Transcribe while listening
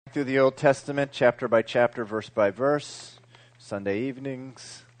Through the Old Testament, chapter by chapter, verse by verse. Sunday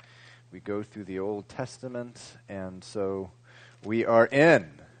evenings, we go through the Old Testament, and so we are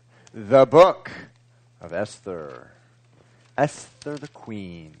in the book of Esther. Esther the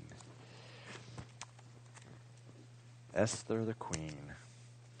Queen. Esther the Queen.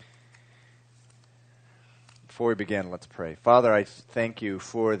 Before we begin, let's pray. Father, I thank you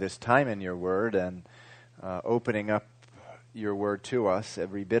for this time in your word and opening up your word to us,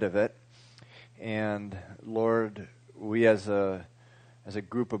 every bit of it. And Lord, we as a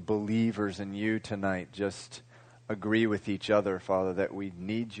group of believers in you tonight just agree with each other, Father, that we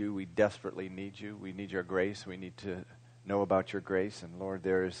need you. We desperately need you. We need your grace. We need to know about your grace. And Lord,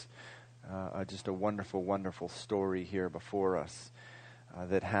 there is just a wonderful, wonderful story here before us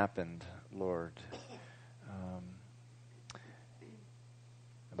that happened, Lord,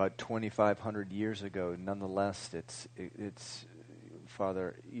 about 2,500 years ago. Nonetheless, it's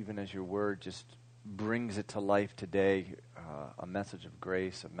Father, even as your word just brings it to life today, a message of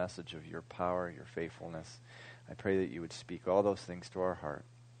grace, a message of your power, your faithfulness. I pray that you would speak all those things to our heart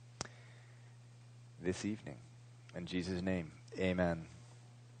this evening. In Jesus' name, amen.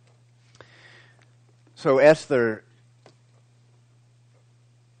 So Esther,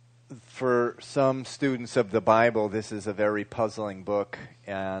 for some students of the Bible, this is a very puzzling book,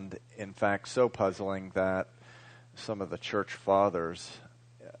 and in fact so puzzling that some of the church fathers,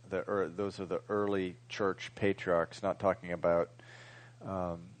 those are the early church patriarchs, not talking about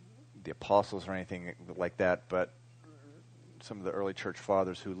the apostles or anything like that, but some of the early church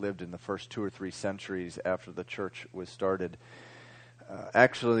fathers who lived in the first 2 or 3 centuries after the church was started,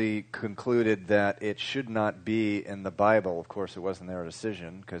 actually concluded that it should not be in the Bible. Of course, it wasn't their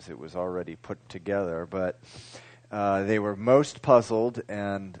decision because it was already put together, but they were most puzzled,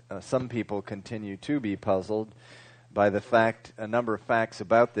 and some people continue to be puzzled by a number of facts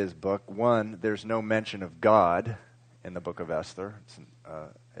about this book. One, there's no mention of God in the book of Esther.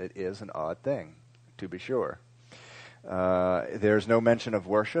 It is an odd thing, to be sure. There's no mention of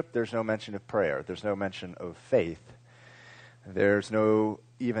worship. There's no mention of prayer. There's no mention of faith. There's no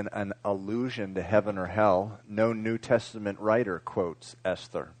even an allusion to heaven or hell. No New Testament writer quotes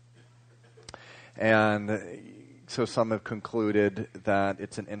Esther. And so some have concluded that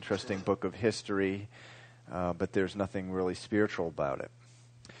it's an interesting book of history, but there's nothing really spiritual about it.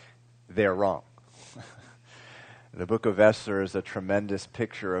 They're wrong. The book of Esther is a tremendous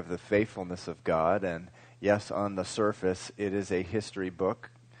picture of the faithfulness of God, and yes, on the surface, it is a history book.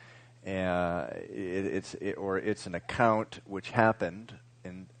 It's an account which happened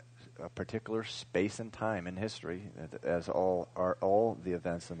in a particular space and time in history, as all the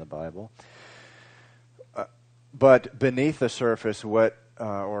events in the Bible. But beneath the surface,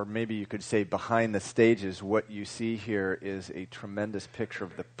 or maybe you could say behind the stages, what you see here is a tremendous picture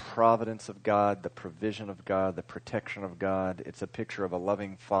of the providence of God, the provision of God, the protection of God. It's a picture of a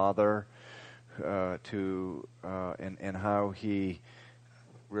loving Father and how He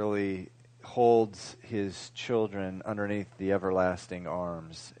really holds His children underneath the everlasting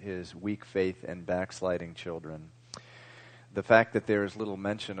arms, His weak faith and backsliding children. The fact that there is little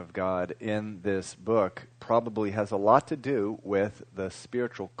mention of God in this book probably has a lot to do with the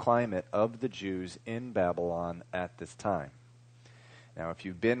spiritual climate of the Jews in Babylon at this time. Now, if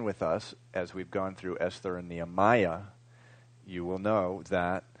you've been with us as we've gone through Esther and Nehemiah, you will know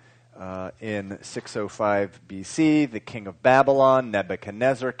that in 605 BC, the king of Babylon,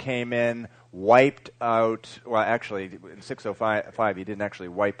 Nebuchadnezzar, came in, wiped out, well, actually, in 605, he didn't actually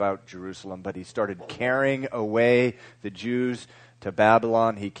wipe out Jerusalem, but he started carrying away the Jews to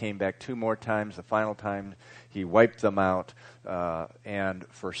Babylon. He came back 2 more times. The final time, he wiped them out. And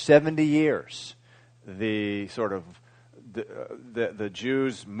for 70 years, the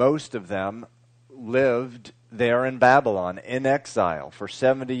Jews, most of them, lived there in Babylon in exile for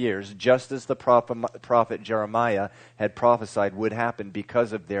 70 years, just as the prophet Jeremiah had prophesied would happen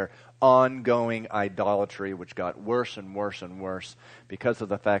because of their ongoing idolatry, which got worse and worse and worse because of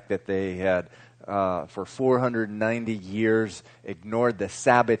the fact that they had, for 490 years, ignored the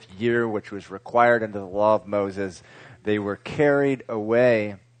Sabbath year, which was required under the law of Moses. They were carried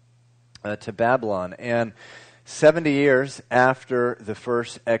away to Babylon. And 70 years after the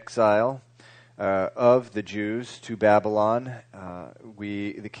first exile of the Jews to Babylon,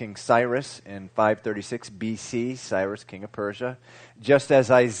 the king Cyrus in 536 BC, Cyrus, king of Persia, just as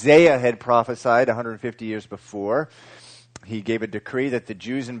Isaiah had prophesied 150 years before, he gave a decree that the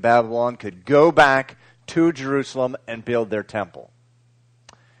Jews in Babylon could go back to Jerusalem and build their temple.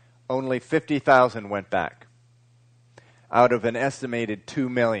 Only 50,000 went back out of an estimated 2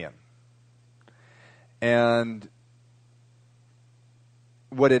 million. And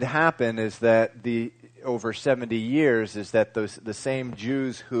what had happened is that over 70 years is that the same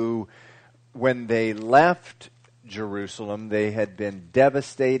Jews who, when they left Jerusalem, they had been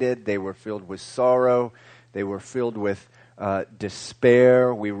devastated, they were filled with sorrow, they were filled with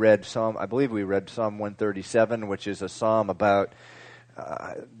despair. I believe we read Psalm 137, which is a psalm about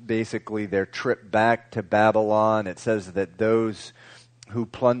basically their trip back to Babylon. It says that those who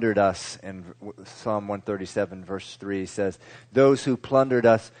plundered us, in Psalm 137 verse 3 says, those who plundered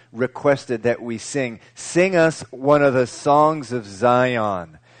us requested that we sing us one of the songs of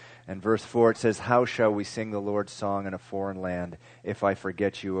Zion. And verse 4 it says, how shall we sing the Lord's song in a foreign land? If I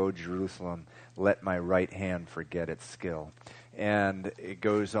forget you, O Jerusalem, let my right hand forget its skill. And it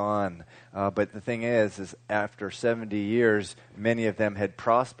goes on. But the thing is after 70 years, many of them had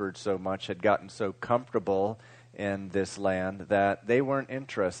prospered so much, had gotten so comfortable in this land that they weren't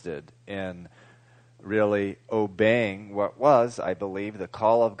interested in really obeying what was, I believe, the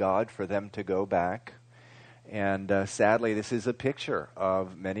call of God for them to go back. And sadly, this is a picture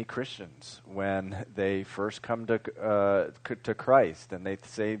of many Christians when they first come to Christ, and they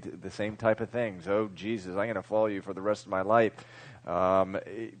say the same type of things. Oh, Jesus, I'm going to follow you for the rest of my life,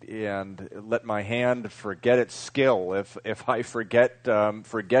 and let my hand forget its skill if I forget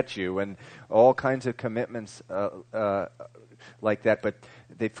you, and all kinds of commitments like that. But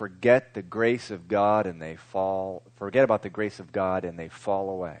they forget the grace of God, and forget about the grace of God, and they fall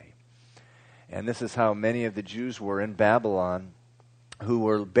away. And this is how many of the Jews were in Babylon, who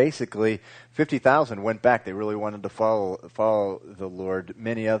were basically 50,000 went back. They really wanted to follow the Lord.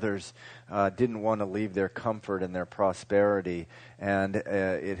 Many others didn't want to leave their comfort and their prosperity. And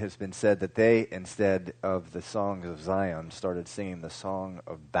it has been said that they, instead of the songs of Zion, started singing the song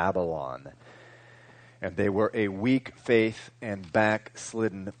of Babylon. And they were a weak faith and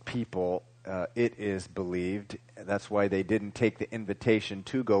backslidden people, it is believed. That's why they didn't take the invitation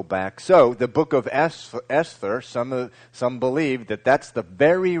to go back. So the book of Esther, some believe that that's the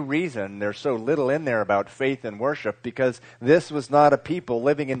very reason there's so little in there about faith and worship, because this was not a people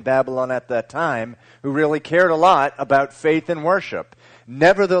living in Babylon at that time who really cared a lot about faith and worship.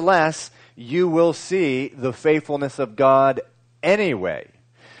 Nevertheless, you will see the faithfulness of God anyway.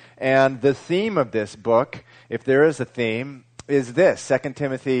 And the theme of this book, if there is a theme, is this. 2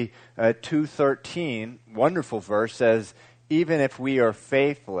 Timothy 2:13, wonderful verse, says, even if we are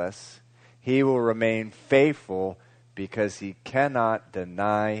faithless, he will remain faithful because he cannot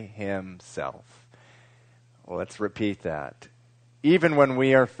deny himself. Well, let's repeat that. Even when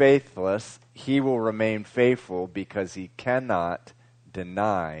we are faithless, he will remain faithful because he cannot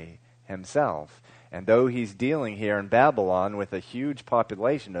deny himself. And though he's dealing here in Babylon with a huge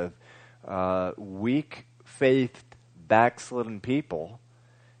population of weak faith, backslidden people,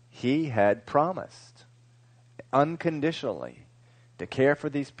 he had promised unconditionally to care for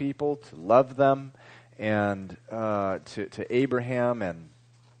these people, to love them, and to Abraham and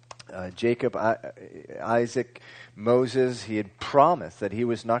Jacob, Isaac, Moses. He had promised that he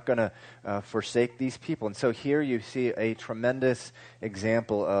was not going to forsake these people. And so here you see a tremendous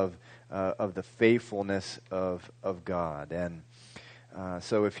example of the faithfulness of God. And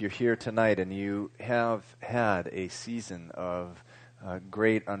so if you're here tonight and you have had a season of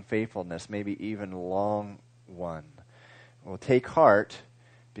great unfaithfulness, maybe even a long one, well, take heart,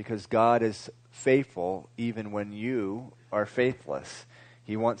 because God is faithful even when you are faithless.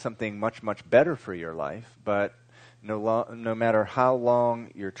 He wants something much, much better for your life, but no matter how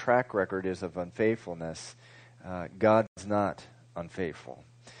long your track record is of unfaithfulness, God is not unfaithful.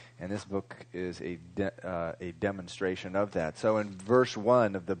 And this book is a demonstration of that. So in verse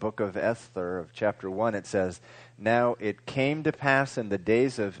 1 of the book of Esther, of chapter 1, it says, now it came to pass in the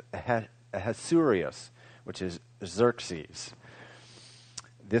days of Ahasuerus, which is Xerxes.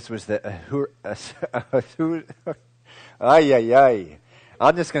 This was the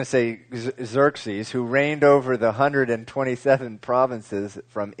I'm just going to say Xerxes, who reigned over the 127 provinces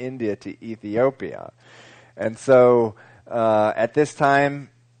from India to Ethiopia. And so at this time,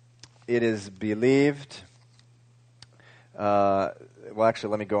 it is believed, well,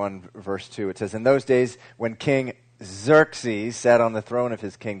 actually, let me go on verse 2. It says, in those days, when King Xerxes sat on the throne of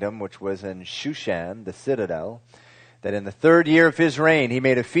his kingdom, which was in Shushan, the citadel, that in the 3rd year of his reign, he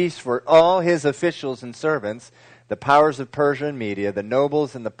made a feast for all his officials and servants, the powers of Persia and Media, the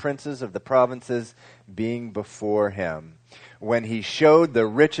nobles and the princes of the provinces being before him. When he showed the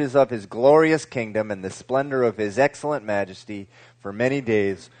riches of his glorious kingdom and the splendor of his excellent majesty for many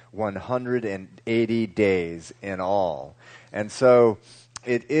days, 180 days in all. And so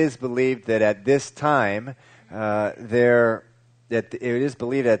it is believed that at this time, that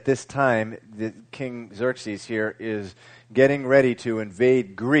King Xerxes here is getting ready to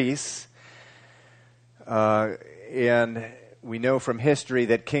invade Greece. And we know from history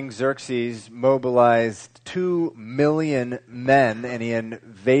that King Xerxes mobilized 2 million men, and he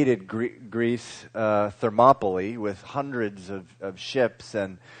invaded Greece, Thermopylae, with hundreds of ships,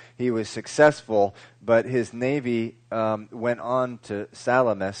 and he was successful, but his navy went on to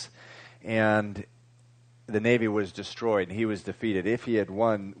Salamis, and the navy was destroyed, and he was defeated. If he had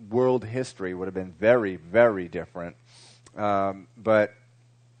won, world history would have been very, very different. But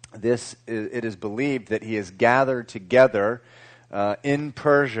it is believed that he has gathered together in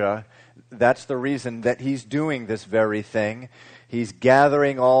Persia. That's the reason that he's doing this very thing. He's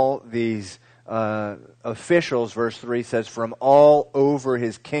gathering all these officials, verse 3 says, from all over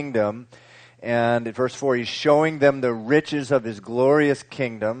his kingdom. And at verse 4, he's showing them the riches of his glorious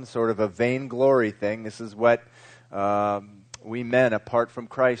kingdom, sort of a vainglory thing. This is what we men, apart from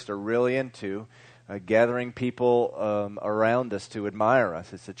Christ, are really into. Gathering people around us to admire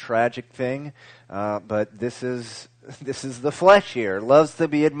us. It's a tragic thing, but this is the flesh here. Loves to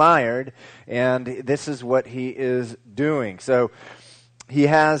be admired, and this is what he is doing. So he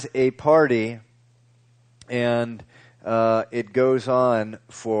has a party, and it goes on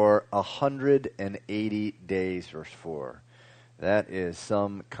for 180 days, verse 4. That is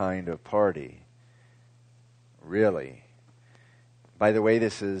some kind of party. Really. By the way,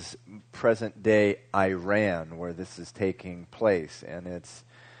 this is present-day Iran where this is taking place. And it's,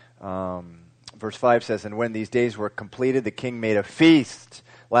 verse 5 says, and when these days were completed, the king made a feast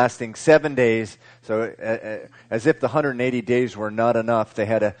lasting 7 days. So as if the 180 days were not enough, they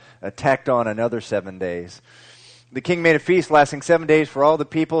had tacked on another 7 days. The king made a feast lasting 7 days for all the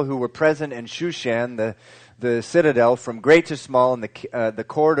people who were present in Shushan, the citadel, from great to small, in the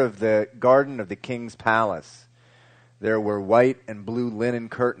court of the garden of the king's palace. There were white and blue linen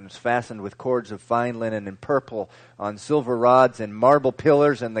curtains fastened with cords of fine linen and purple on silver rods and marble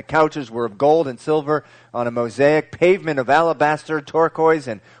pillars, and the couches were of gold and silver on a mosaic pavement of alabaster, turquoise,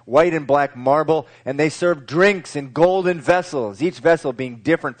 and white and black marble, and they served drinks in golden vessels, each vessel being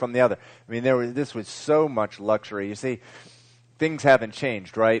different from the other. I mean, this was so much luxury. You see, things haven't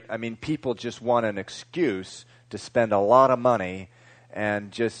changed, right? I mean, people just want an excuse to spend a lot of money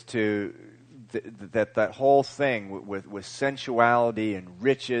and just to... That whole thing with sensuality and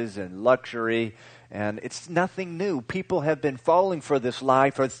riches and luxury, and it's nothing new. People have been falling for this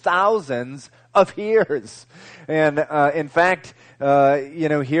lie for thousands of years. And in fact,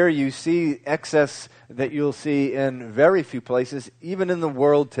 here you see excess that you'll see in very few places, even in the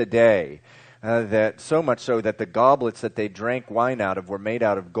world today. That so much so that the goblets that they drank wine out of were made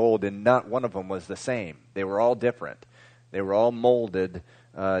out of gold, and not one of them was the same. They were all different. They were all molded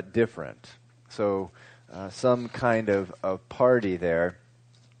different. So some kind of party there.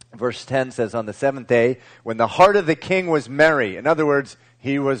 Verse 10 says, on the seventh day, when the heart of the king was merry, in other words,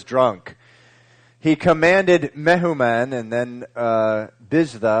 he was drunk, he commanded Mehuman, and then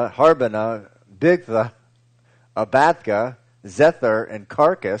Biztha, Harbana, Bigtha, Abathka, Zethar, and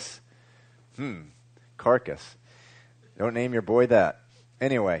Carcass. Carcass. Don't name your boy that.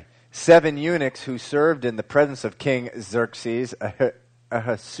 Anyway, 7 eunuchs who served in the presence of King Xerxes,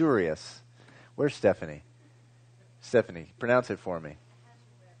 Ahasuerus. Where's Stephanie? Stephanie, pronounce it for me.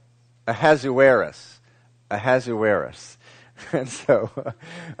 Ahasuerus. Ahasuerus. And so,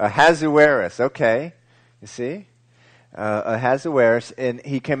 Ahasuerus, okay. You see? Ahasuerus. And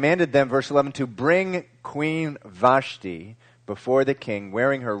he commanded them, verse 11, to bring Queen Vashti before the king,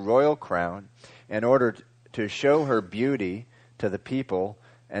 wearing her royal crown, in order to show her beauty to the people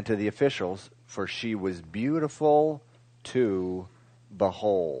and to the officials, for she was beautiful to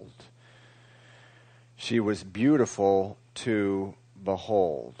behold. She was beautiful to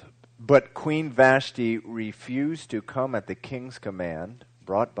behold. But Queen Vashti refused to come at the king's command,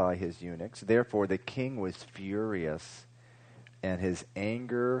 brought by his eunuchs. Therefore the king was furious, and his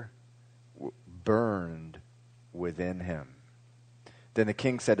anger burned within him. Then the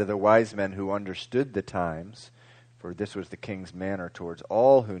king said to the wise men who understood the times, for this was the king's manner towards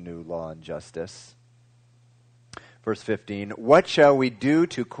all who knew law and justice, verse 15, what shall we do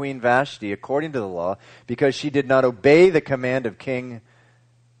to Queen Vashti according to the law, because she did not obey the command of King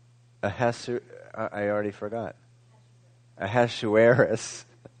Ahasuerus.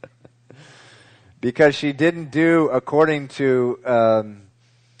 Because she didn't do according to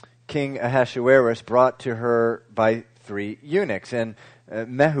King Ahasuerus, brought to her by 3 eunuchs. And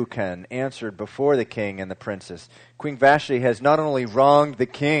Mehucan answered before the king and the princess, Queen Vashti has not only wronged the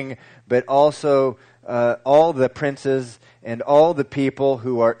king, but also all the princes and all the people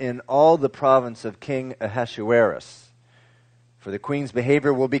who are in all the province of King Ahasuerus. For the queen's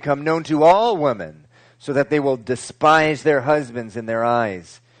behavior will become known to all women, so that they will despise their husbands in their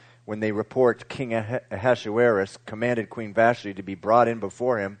eyes. When they report, King Ahasuerus commanded Queen Vashti to be brought in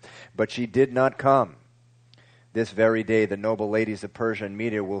before him, but she did not come. This very day the noble ladies of Persia and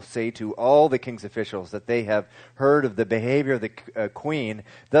Media will say to all the king's officials that they have heard of the behavior of the queen.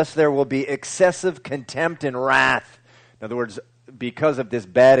 Thus there will be excessive contempt and wrath. In other words, because of this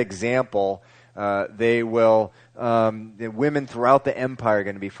bad example, the women throughout the empire are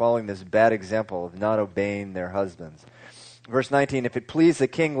going to be following this bad example of not obeying their husbands. Verse 19, if it please the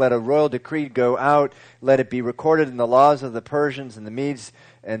king, let a royal decree go out, let it be recorded in the laws of the Persians and the Medes,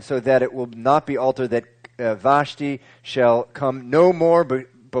 and so that it will not be altered, that Vashti shall come no more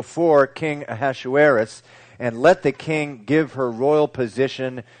before King Ahasuerus, and let the king give her royal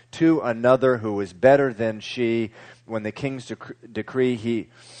position to another who is better than she. When the king's decree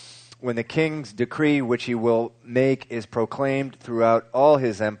which he will make is proclaimed throughout all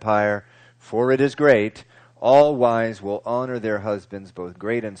his empire, for it is great, all wives will honor their husbands, both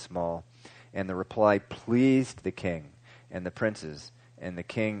great and small. And the reply pleased the king and the princes, and the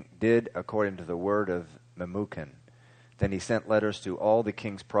king did according to the word of Memucan. Then he sent letters to all the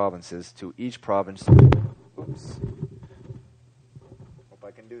king's provinces, to each province. Oops. Hope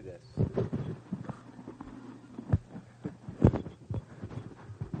I can do this.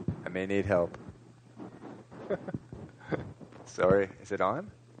 I may need help. Sorry, is it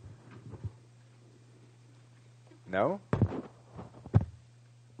on? No?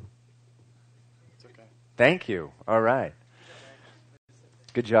 It's okay. Thank you. All right.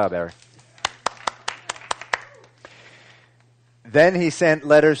 Good job, Eric. Then he sent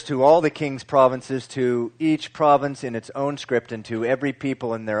letters to all the king's provinces, to each province in its own script, and to every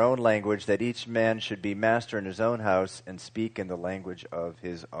people in their own language, that each man should be master in his own house and speak in the language of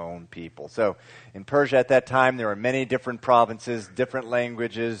his own people. So in Persia at that time, there were many different provinces, different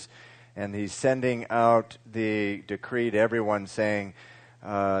languages, and he's sending out the decree to everyone saying,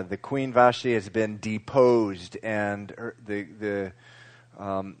 the Queen Vashti has been deposed, and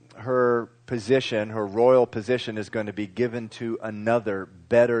her position, her royal position, is going to be given to another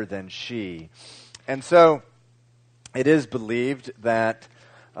better than she. And so it is believed that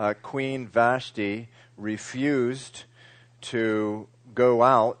Queen Vashti refused to go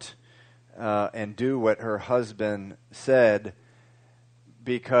out and do what her husband said,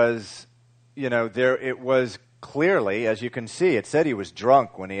 because, it was clearly, as you can see, it said he was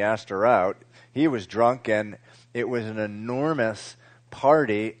drunk when he asked her out. He was drunk, and it was an enormous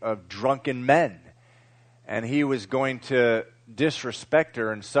party of drunken men. And he was going to disrespect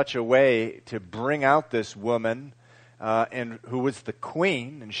her in such a way to bring out this woman and who was the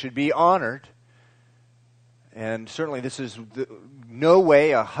queen and should be honored. And certainly this is no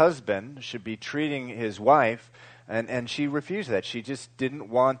way a husband should be treating his wife. And she refused that. She just didn't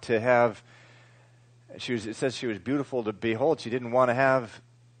want to have, it says she was beautiful to behold. She didn't want to have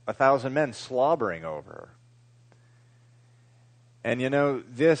 1,000 men slobbering over her. And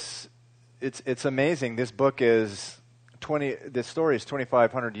it's amazing. This book is this story is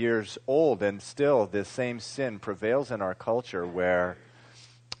 2,500 years old, and still this same sin prevails in our culture, where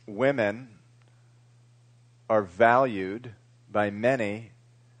women are valued by many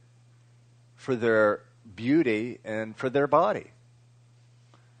for their beauty and for their body.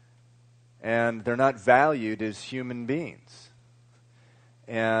 And they're not valued as human beings.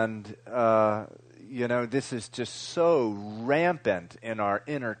 And, this is just so rampant in our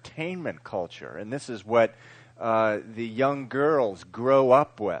entertainment culture. And this is what the young girls grow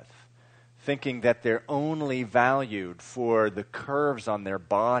up with, thinking that they're only valued for the curves on their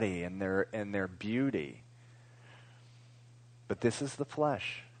body and their beauty. But this is the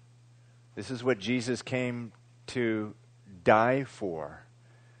flesh. This is what Jesus came to die for,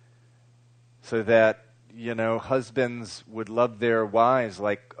 so that, husbands would love their wives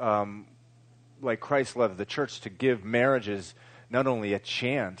like Christ loved the church, to give marriages not only a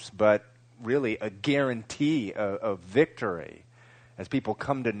chance, but really a guarantee of victory as people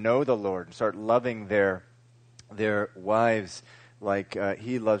come to know the Lord and start loving their wives like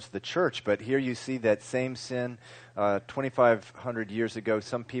he loves the church. But here you see that same sin 2,500 years ago.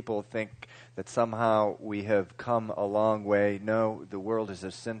 Some people think that somehow we have come a long way. No, the world is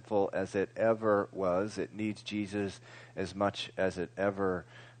as sinful as it ever was. It needs Jesus as much as it ever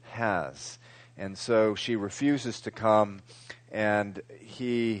has. And so she refuses to come, and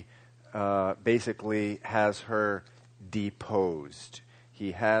he basically has her deposed.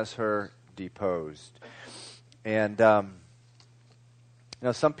 He has her deposed. And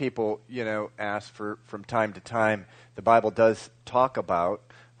some people, ask from time to time, the Bible does talk about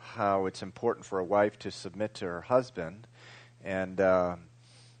how it's important for a wife to submit to her husband. And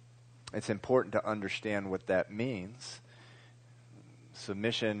it's important to understand what that means.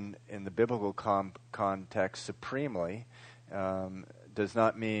 Submission in the biblical context supremely does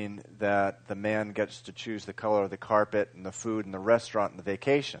not mean that the man gets to choose the color of the carpet and the food and the restaurant and the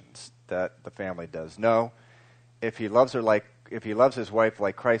vacations that the family does. No, if he loves his wife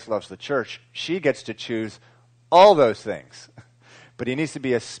like Christ loves the church, she gets to choose all those things. But he needs to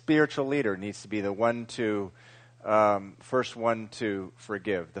be a spiritual leader. He needs to be the one to first one to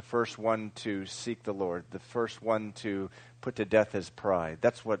forgive, the first one to seek the Lord, the first one to put to death his pride.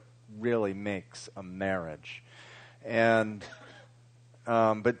 That's what really makes a marriage. And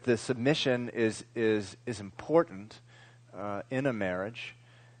but the submission is important in a marriage.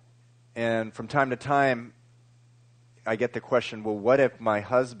 And from time to time, I get the question, well, what if my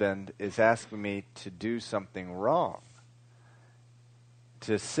husband is asking me to do something wrong,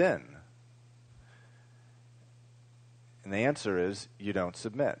 to sin? And the answer is, you don't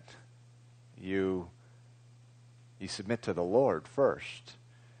submit. You submit to the Lord first.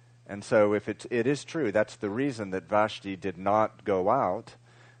 And so if it is true, that's the reason that Vashti did not go out,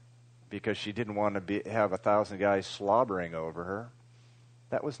 because she didn't want to have 1,000 guys slobbering over her.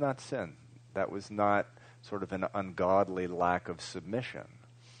 That was not sin. That was not sort of an ungodly lack of submission,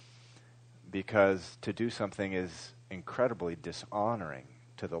 because to do something is incredibly dishonoring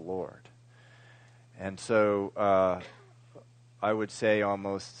to the Lord. And so I would say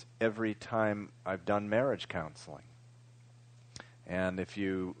almost every time I've done marriage counseling, and if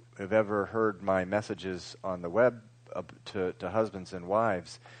you have ever heard my messages on the web to husbands and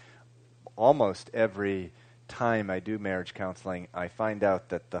wives, almost every time I do marriage counseling, I find out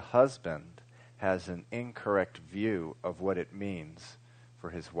that the husband has an incorrect view of what it means for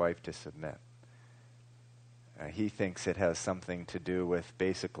his wife to submit. He thinks it has something to do with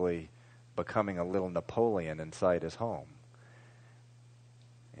basically becoming a little Napoleon inside his home.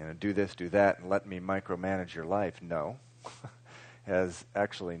 Do this, do that, and let me micromanage your life. No. Has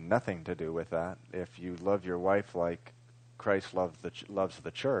actually nothing to do with that. If you love your wife like Christ loves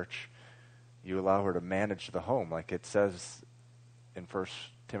the church, you allow her to manage the home, like it says in 1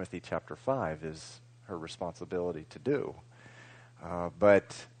 Timothy chapter 5 is her responsibility to do.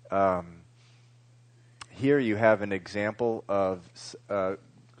 But here you have an example of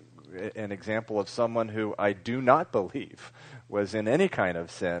someone who I do not believe was in any kind of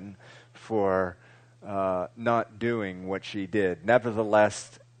sin for not doing what she did.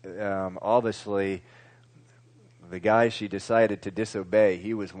 Nevertheless, obviously, the guy she decided to disobey,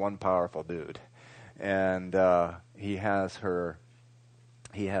 he was one powerful dude, and he has her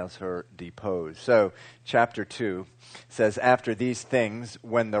deposed. So, chapter 2 says, after these things,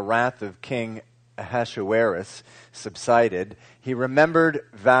 when the wrath of King Ahasuerus subsided, he remembered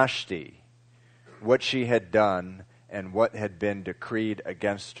Vashti, what she had done, and what had been decreed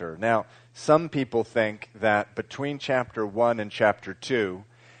against her. Now, some people think that between chapter 1 and chapter 2,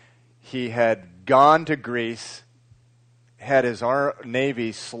 he had gone to Greece, had his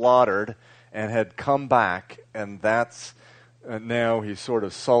navy slaughtered, and had come back, and that's now he's sort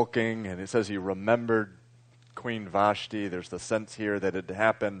of sulking, and it says he remembered Queen Vashti. There's the sense here that it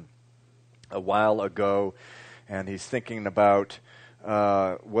happened a while ago, and he's thinking about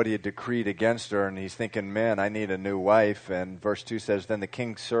what he had decreed against her, and he's thinking, man, I need a new wife. And verse 2 says, then the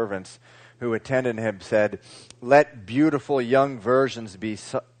king's servants who attended him said, let beautiful young virgins be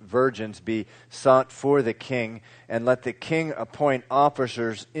sought for the king, and let the king appoint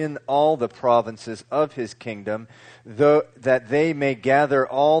officers in all the provinces of his kingdom, that they may gather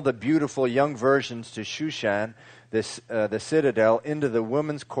all the beautiful young virgins to Shushan, the citadel, into the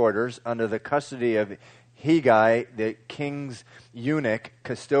women's quarters under the custody of Hegai, the king's eunuch,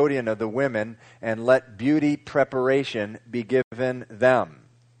 custodian of the women, and let beauty preparation be given them.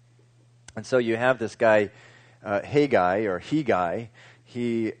 And so you have this guy, Hegai.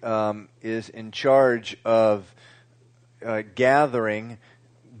 He is in charge of gathering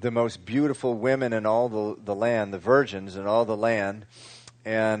the most beautiful women in all the land, the virgins in all the land.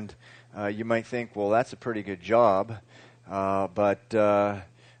 And you might think, well, that's a pretty good job. But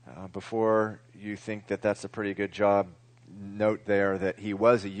before you think that that's a pretty good job, note there that he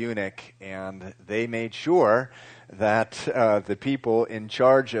was a eunuch, and they made sure that the people in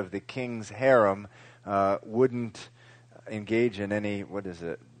charge of the king's harem wouldn't engage in any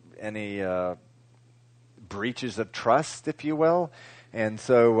breaches of trust, if you will. And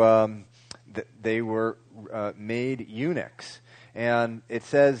so they were made eunuchs. And it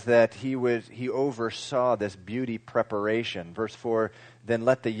says that he oversaw this beauty preparation. Verse 4, then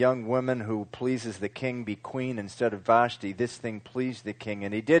let the young woman who pleases the king be queen instead of Vashti. This thing pleased the king,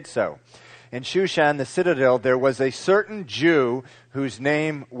 and he did so. in Shushan the citadel there was a certain Jew whose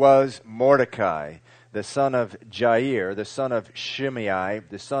name was Mordecai, the son of Jair, the son of Shimei,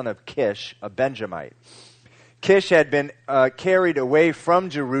 the son of Kish, a Benjamite. Kish had been carried away from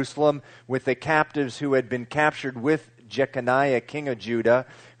Jerusalem with the captives who had been captured with Jeconiah, king of Judah,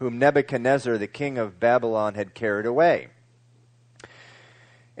 whom Nebuchadnezzar, the king of Babylon, had carried away.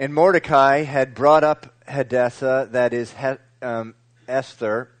 And Mordecai had brought up Hadassah, that is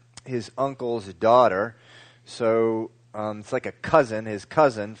Esther, his uncle's daughter. So it's like a cousin, his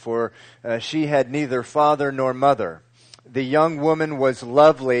cousin, for she had neither father nor mother. The young woman was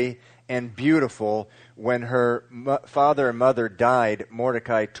lovely and beautiful. When her father and mother died,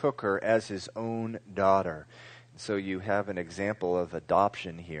 Mordecai took her as his own daughter. So you have an example of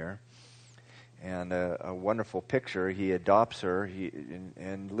adoption here. And a wonderful picture. He adopts her,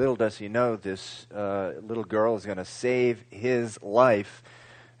 and little does he know this little girl is going to save his life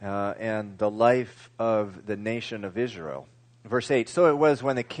and the life of the nation of Israel. Verse 8, so it was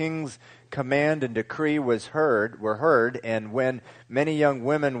when the king's command and decree were heard, and when many young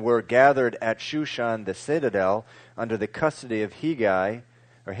women were gathered at Shushan the citadel under the custody of Haggai,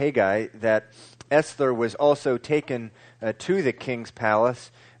 that Esther was also taken to the king's palace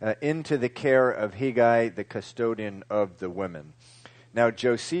into the care of Haggai, the custodian of the women. Now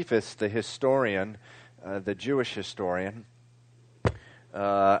Josephus, the historian, the Jewish historian,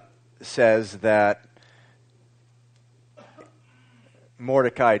 says that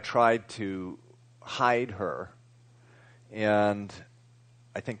Mordecai tried to hide her, and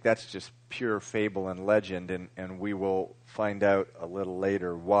I think that's just pure fable and legend, and we will find out a little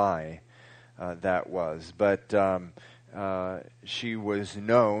later why that was. But she was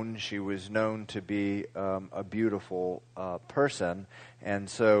known to be a beautiful person, and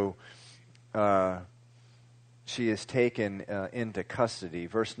so she is taken into custody.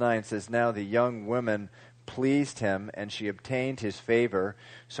 Verse 9 says, now the young woman pleased him, and she obtained his favor,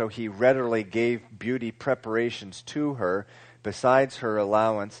 so he readily gave beauty preparations to her, besides her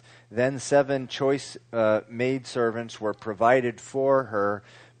allowance. Then 7 choice maidservants were provided for her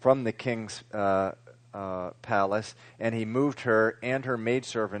from the king's palace, and he moved her and her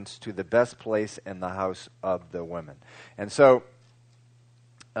maidservants to the best place in the house of the women. And so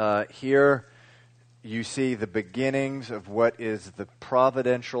here you see the beginnings of what is the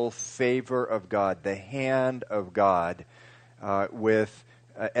providential favor of God, the hand of God. With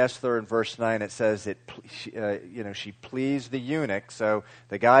Esther in verse 9, it says she pleased the eunuch. So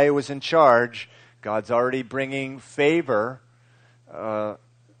the guy who was in charge, God's already bringing favor to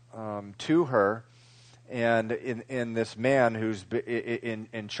her. And in this man who's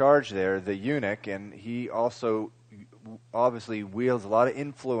in charge there, the eunuch, and he also obviously wields a lot of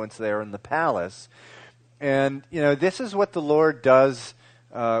influence there in the palace. And, this is what the Lord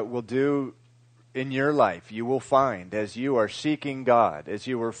will do in your life. You will find as you are seeking God, as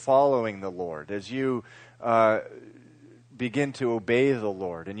you are following the Lord, as you begin to obey the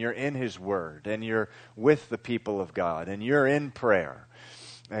Lord, and you're in His Word, and you're with the people of God, and you're in prayer,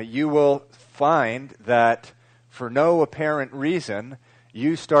 you will find that for no apparent reason,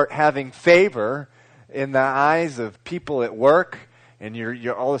 you start having favor in the eyes of people at work, and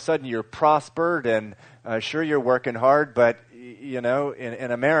you're all of a sudden you're prospered, and sure you're working hard, but in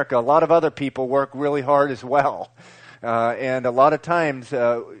America, a lot of other people work really hard as well, and a lot of times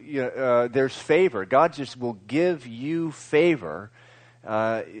there's favor. God just will give you favor,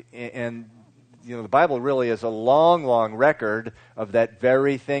 and the Bible really is a long, long record of that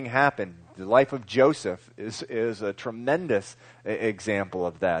very thing happened. The life of Joseph is a tremendous example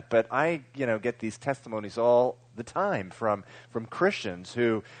of that. But I, get these testimonies all the time from Christians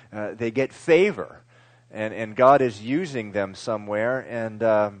who they get favor, and God is using them somewhere. And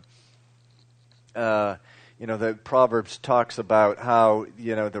the Proverbs talks about how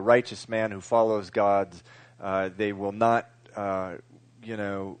the righteous man who follows God's, they will not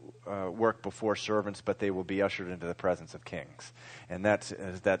work before servants, but they will be ushered into the presence of kings. And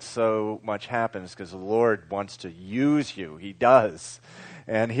that so much happens because the Lord wants to use you. He does.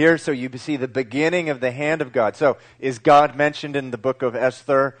 And here, so you see the beginning of the hand of God. So is God mentioned in the book of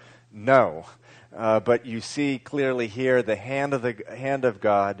Esther? No. But you see clearly here the hand of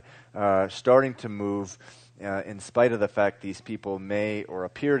God starting to move, in spite of the fact these people may or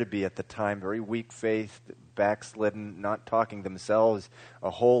appear to be at the time very weak faith, backslidden, not talking themselves a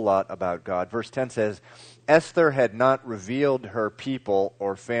whole lot about God. Verse 10 says, Esther had not revealed her people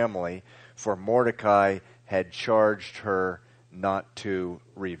or family, for Mordecai had charged her not to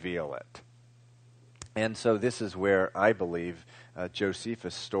reveal it. And so this is where I believe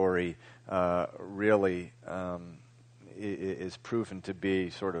Josephus' story really is proven to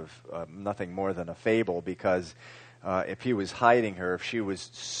be sort of nothing more than a fable, because if he was hiding her, if she was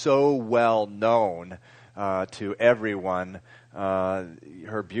so well known to everyone,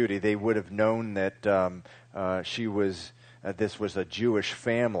 her beauty, they would have known that this was a Jewish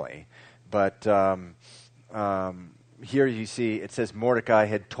family. But here you see it says Mordecai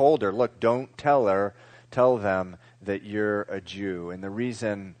had told her, look, don't tell them that you're a Jew. And the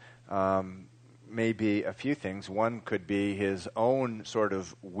reason may be a few things. One could be his own sort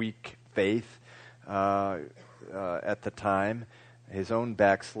of weak faith at the time, his own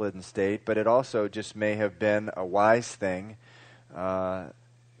backslidden state, but it also just may have been a wise thing that,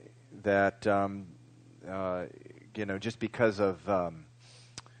 just because of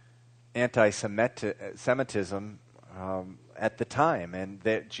anti-Semitism at the time, and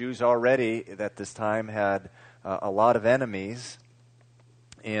that Jews already at this time had a lot of enemies,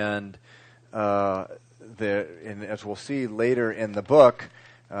 and as we'll see later in the book,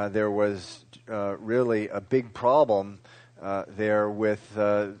 there was really a big problem there with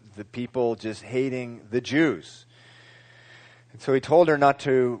the people just hating the Jews. And so he told her not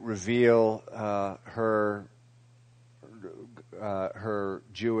to reveal her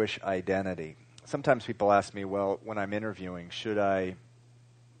Jewish identity. Sometimes people ask me, well, when I'm interviewing, should I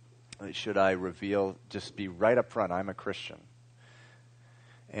reveal, just be right up front, I'm a Christian?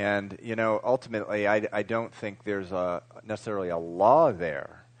 And, ultimately, I don't think there's necessarily a law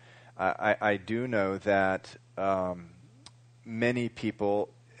there. I do know that many people,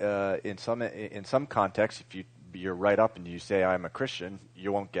 in some contexts, if you're right up and you say, I'm a Christian,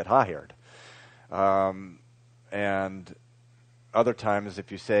 you won't get hired. And other times,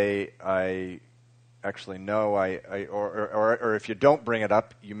 if you say, I actually know, or if you don't bring it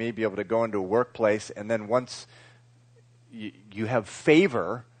up, you may be able to go into a workplace, and then once you have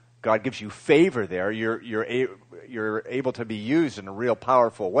favor, God gives you favor there, you're able to be used in a real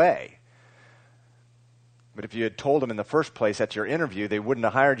powerful way. But if you had told them in the first place at your interview, they wouldn't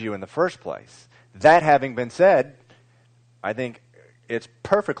have hired you in the first place. That having been said, I think it's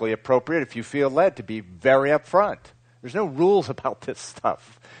perfectly appropriate, if you feel led, to be very upfront. There's no rules about this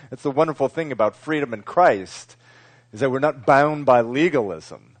stuff. That's the wonderful thing about freedom in Christ, is that we're not bound by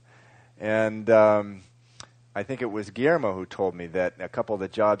legalism. And I think it was Guillermo who told me that a couple of the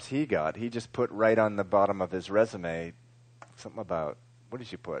jobs he got, he just put right on the bottom of his resume something about, what did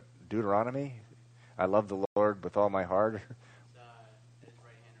you put? Deuteronomy? I love the Lord with all my heart.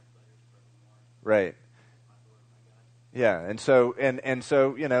 Right. Yeah, and so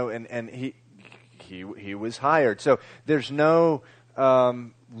he was hired. So there's no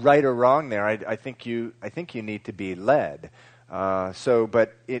right or wrong there. I think you need to be led.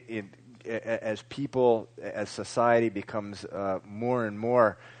 But as people, as society becomes more and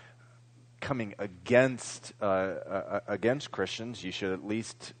more coming against Christians, you should at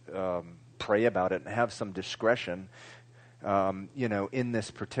least pray about it and have some discretion, in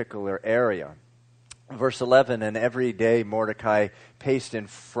this particular area. Verse 11, and every day Mordecai paced in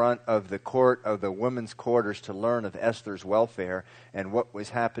front of the court of the women's quarters to learn of Esther's welfare and what was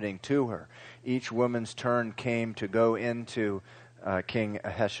happening to her. Each woman's turn came to go into King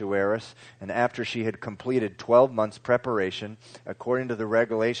Ahasuerus, and after she had completed 12 months' preparation, according to the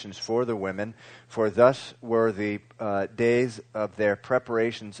regulations for the women, for thus were the days of their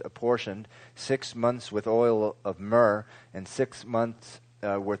preparations apportioned, 6 months with oil of myrrh, and 6 months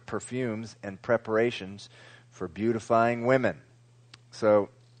with perfumes and preparations for beautifying women. So,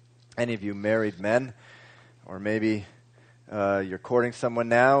 any of you married men, or maybe you're courting someone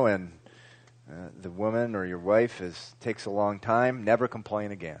now, and the woman or your wife takes a long time, never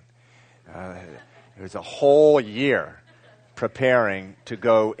complain again. It was a whole year preparing to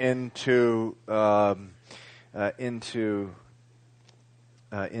go into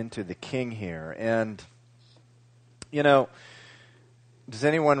the king here. And, does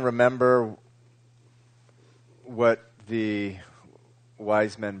anyone remember what the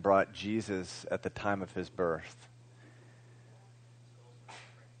wise men brought Jesus at the time of his birth?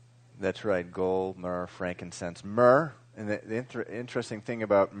 That's right, gold, myrrh, frankincense. Myrrh, and the interesting thing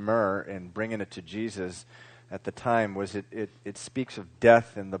about myrrh and bringing it to Jesus at the time was it speaks of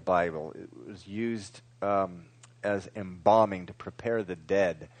death in the Bible. It was used as embalming to prepare the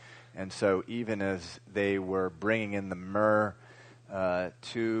dead. And so even as they were bringing in the myrrh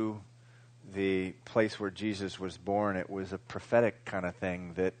to the place where Jesus was born, it was a prophetic kind of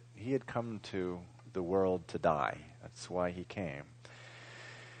thing that he had come to the world to die. That's why he came.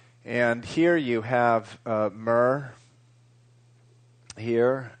 And here you have myrrh.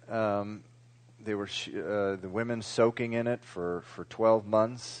 Here, they were the women soaking in it for 12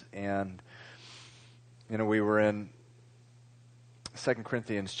 months, and we were in 2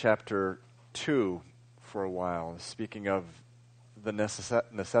 Corinthians chapter 2 for a while, speaking of the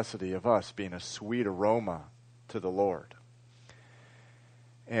necessity of us being a sweet aroma to the Lord.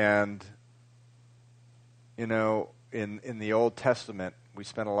 And, you know, in the Old Testament, we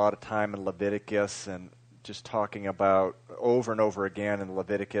spent a lot of time in Leviticus and just talking about, over and over again in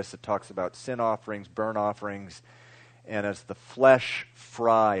Leviticus, it talks about sin offerings, burnt offerings, and as the flesh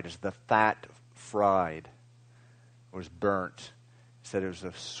fried, as the fat fried, was burnt, it said it was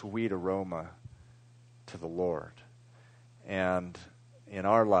a sweet aroma to the Lord. And in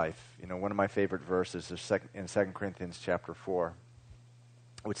our life, you know, one of my favorite verses is in 2 Corinthians chapter 4,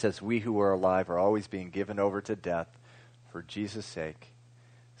 which says, "We who are alive are always being given over to death for Jesus' sake,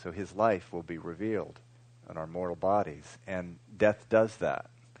 so his life will be revealed in our mortal bodies." And death does that,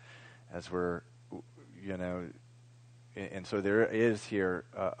 as we're, you know, and so there is here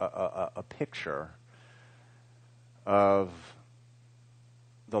a picture of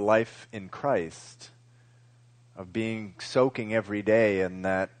the life in Christ, of being soaking every day in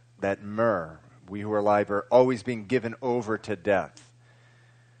that myrrh. We who are alive are always being given over to death.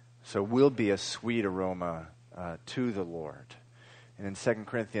 So we'll be a sweet aroma to the Lord. And in 2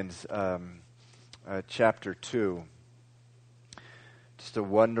 Corinthians chapter 2, just a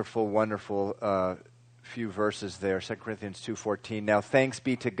wonderful, wonderful few verses there. 2 Corinthians 2:14. "Now thanks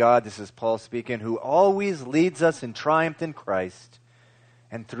be to God," this is Paul speaking, "who always leads us in triumph in Christ,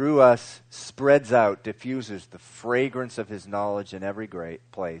 and through us spreads out, diffuses the fragrance of his knowledge in every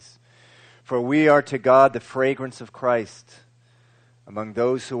great place. For we are to God the fragrance of Christ among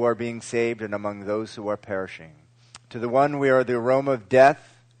those who are being saved and among those who are perishing. To the one we are the aroma of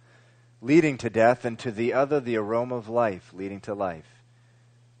death, leading to death, and to the other the aroma of life, leading to life."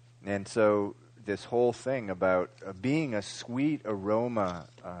 And so this whole thing about being a sweet aroma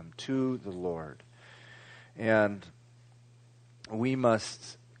to the Lord. And we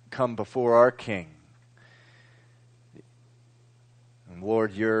must come before our King. And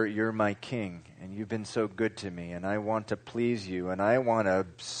Lord, you're my King, and you've been so good to me, and I want to please you, and I want to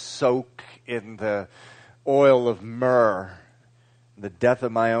soak in the oil of myrrh, the death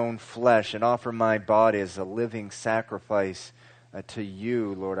of my own flesh, and offer my body as a living sacrifice to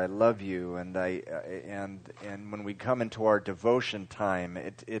you, Lord. I love you, and and when we come into our devotion time,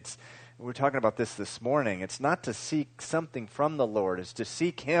 it's we're talking about this morning. It's not to seek something from the Lord; it's to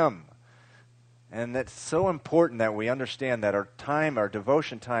seek Him, and it's so important that we understand that our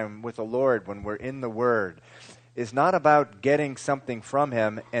devotion time with the Lord, when we're in the Word, is not about getting something from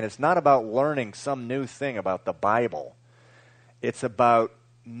Him, and it's not about learning some new thing about the Bible. It's about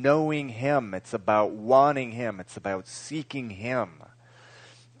knowing Him. It's about wanting Him. It's about seeking Him.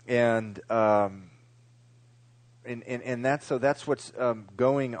 And that's what's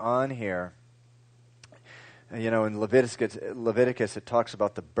going on here. You know, in Leviticus it talks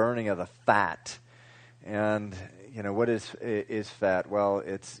about the burning of the fat. And, you know, what is fat? Well,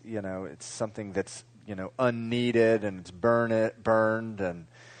 it's something that's, unneeded, and it's burned, and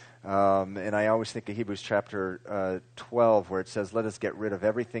I always think of Hebrews chapter 12, where it says, "Let us get rid of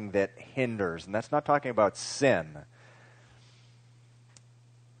everything that hinders." And that's not talking about sin.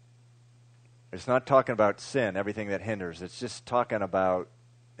 It's not talking about sin, everything that hinders. It's just talking about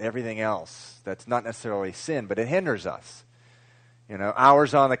everything else that's not necessarily sin, but it hinders us.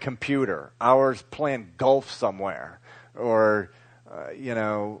 Hours on the computer, hours playing golf somewhere, or,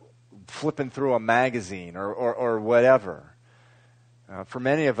 flipping through a magazine or whatever. For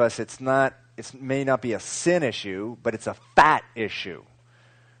many of us, it may not be a sin issue, but it's a fat issue.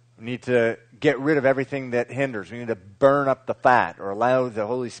 We need to get rid of everything that hinders. We need to burn up the fat, or allow the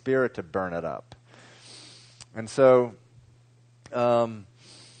Holy Spirit to burn it up. And so, when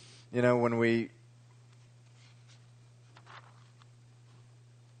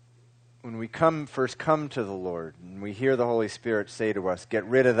we first come to the Lord, and we hear the Holy Spirit say to us, "Get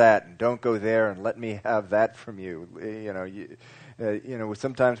rid of that, and don't go there, and let me have that from you."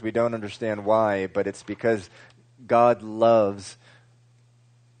 Sometimes we don't understand why, but it's because God loves.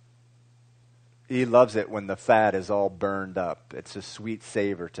 He loves it when the fat is all burned up. It's a sweet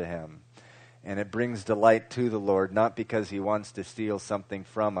savor to Him. And it brings delight to the Lord, not because He wants to steal something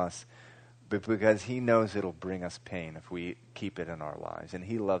from us, but because He knows it'll bring us pain if we keep it in our lives. And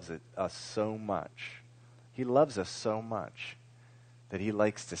He loves us so much. He loves us so much that He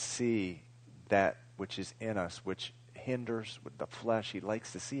likes to see that which is in us, which hinders with the flesh. He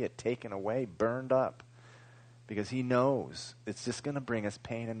likes to see it taken away, burned up, because He knows it's just going to bring us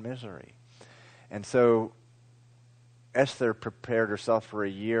pain and misery. And so Esther prepared herself for a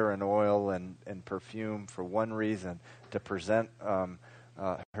year in oil and perfume for one reason: to present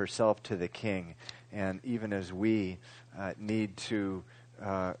herself to the king. And even as we need to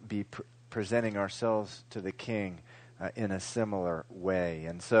be presenting ourselves to the king in a similar way.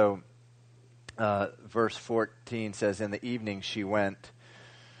 And so verse 14 says, in the evening she went.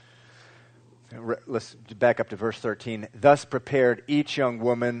 Let's back up to verse 13. Thus prepared, each young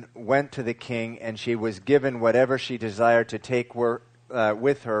woman went to the king, and she was given whatever she desired to take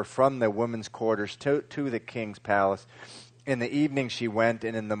with her from the women's quarters to the king's palace. In the evening she went,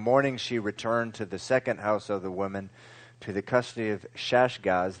 and in the morning she returned to the second house of the women, to the custody of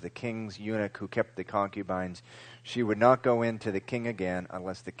Shashgaz, the king's eunuch who kept the concubines. She would not go in to the king again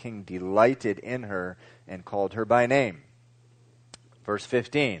unless the king delighted in her and called her by name. Verse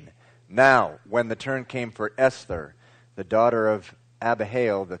 15. Now, when the turn came for Esther, the daughter of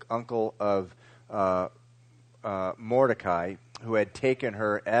Abihail, the uncle of Mordecai, who had taken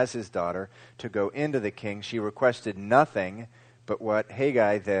her as his daughter, to go into the king, she requested nothing but what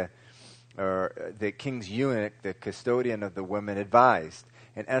Haggai, the king's eunuch, the custodian of the women, advised.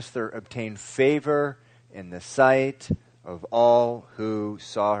 And Esther obtained favor in the sight of all who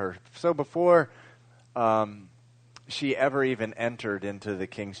saw her. So before she ever even entered into the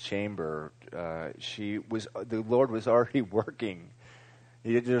king's chamber, the Lord was already working.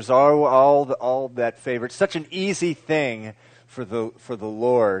 There's all that favor. It's such an easy thing for the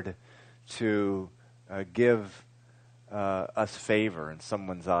Lord to give us favor in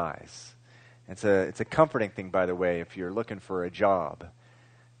someone's eyes. It's a comforting thing, by the way, if you're looking for a job,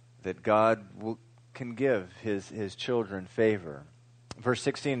 that God can give his children favor. Verse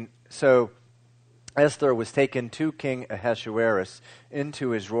 16, so Esther was taken to King Ahasuerus into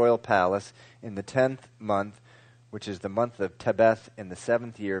his royal palace in the 10th month, which is the month of Tebeth, in the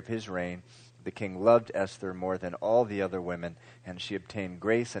 7th year of his reign. The king loved Esther more than all the other women, and she obtained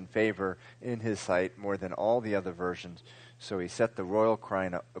grace and favor in his sight more than all the other virgins. So he set the royal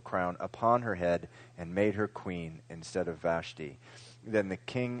crown upon her head and made her queen instead of Vashti. Then the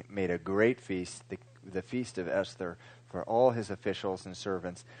king made a great feast, the feast of Esther, for all his officials and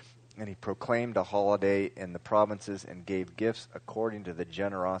servants, and he proclaimed a holiday in the provinces and gave gifts according to the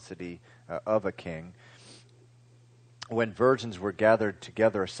generosity of a king. When virgins were gathered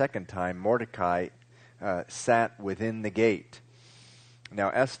together a second time, Mordecai sat within the gate. Now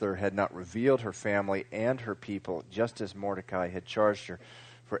Esther had not revealed her family and her people, just as Mordecai had charged her,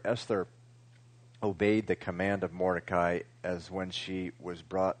 for Esther obeyed the command of Mordecai as when she was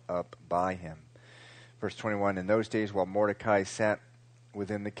brought up by him. Verse 21, in those days while Mordecai sat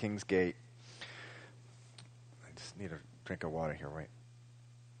within the king's gate. I just need a drink of water here, wait.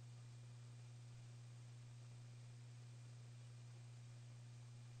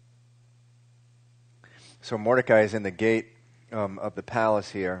 So Mordecai is in the gate of the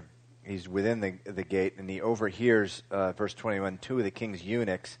palace here. He's within the gate, and he overhears, verse 21, two of the king's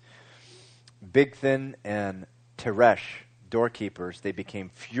eunuchs, Bigthan and Teresh, doorkeepers. They became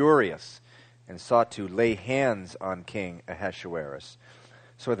furious and sought to lay hands on King Ahasuerus.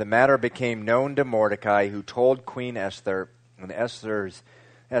 So the matter became known to Mordecai, who told Queen Esther, and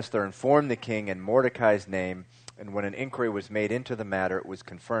Esther informed the king in Mordecai's name, and when an inquiry was made into the matter, it was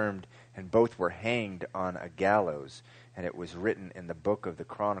confirmed, and both were hanged on a gallows, and it was written in the book of the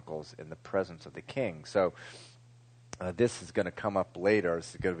Chronicles in the presence of the king. So this is going to come up later.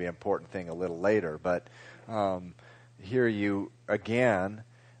 This is going to be an important thing a little later, but here you again.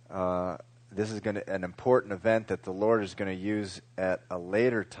 This is an important event that the Lord is going to use at a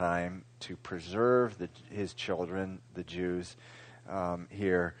later time to preserve his children, the Jews,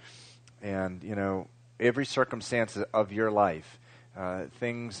 here. And, every circumstance of your life,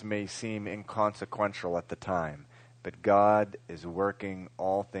 things may seem inconsequential at the time, but God is working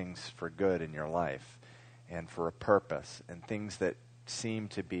all things for good in your life and for a purpose. And things that seem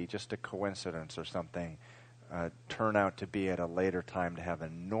to be just a coincidence or something turn out to be at a later time to have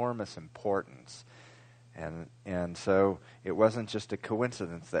enormous importance. And so it wasn't just a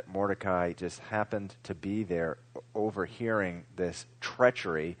coincidence that Mordecai just happened to be there overhearing this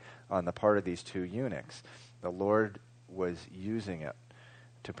treachery on the part of these two eunuchs. The Lord was using it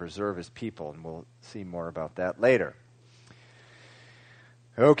to preserve his people, and we'll see more about that later.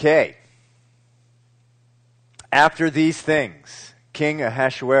 Okay. After these things, King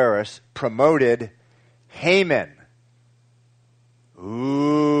Ahasuerus promoted Haman.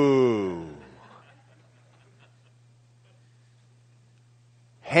 Ooh.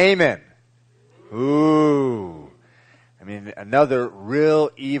 Haman. Ooh. I mean, another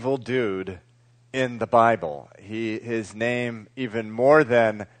real evil dude in the Bible. His name, even more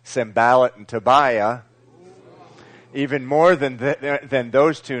than Sanballat and Tobiah, even more than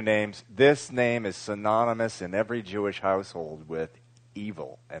those two names, this name is synonymous in every Jewish household with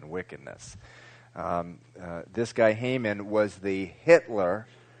evil and wickedness. This guy Haman was the Hitler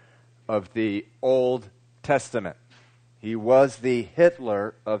of the Old Testament. He was the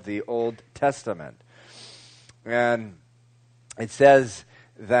Hitler of the Old Testament. And it says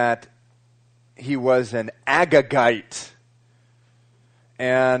that he was an Agagite.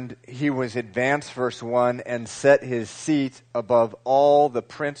 And he was advanced, verse 1, and set his seat above all the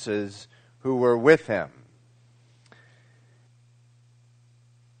princes who were with him.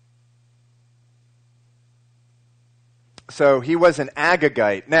 So he was an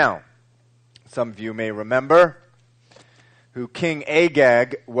Agagite. Now, some of you may remember who King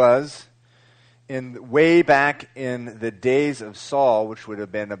Agag was way back in the days of Saul, which would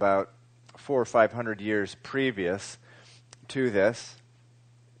have been about 400 or 500 years previous to this.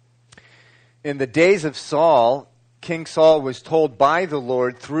 In the days of Saul, King Saul was told by the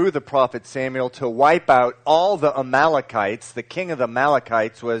Lord through the prophet Samuel to wipe out all the Amalekites. The king of the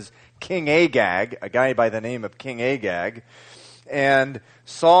Amalekites was King Agag, a guy by the name of King Agag. And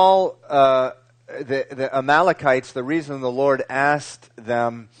Saul, the Amalekites, the reason the Lord asked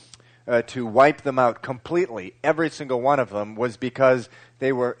them to wipe them out completely, every single one of them, was because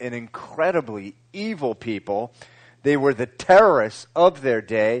they were an incredibly evil people. They were the terrorists of their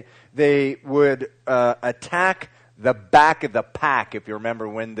day. They would attack the back of the pack, if you remember,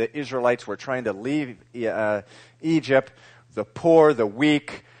 when the Israelites were trying to leave Egypt, the poor, the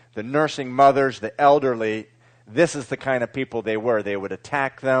weak, the nursing mothers, the elderly. This is the kind of people they were. They would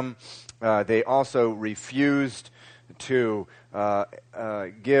attack them. They also refused to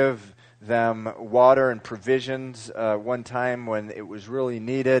give them water and provisions one time when it was really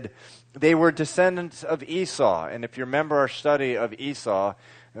needed. They were descendants of Esau. And if you remember our study of Esau,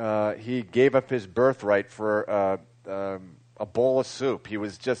 he gave up his birthright for a bowl of soup.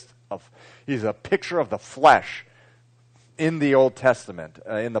 He's a picture of the flesh in the Old Testament,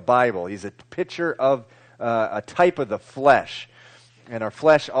 in the Bible. He's a picture of a type of the flesh. And our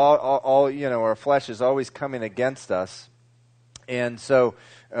flesh, our flesh is always coming against us. And so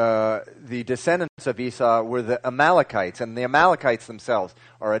the descendants of Esau were the Amalekites, and the Amalekites themselves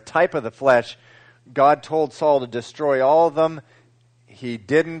are a type of the flesh. God told Saul to destroy all of them. He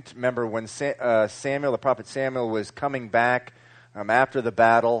didn't. Remember when Samuel, the prophet Samuel, was coming back after the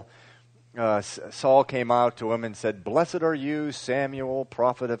battle, Saul came out to him and said, "Blessed are you, Samuel,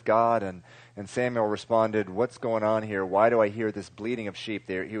 prophet of God." And Samuel responded, "What's going on here? Why do I hear this bleating of sheep?"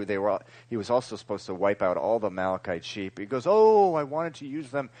 He was also supposed to wipe out all the Amalekite sheep. He goes, "Oh, I wanted to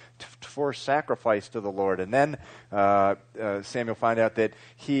use them for sacrifice to the Lord." And then Samuel found out that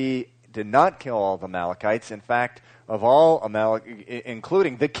he did not kill all the Amalekites. In fact, of all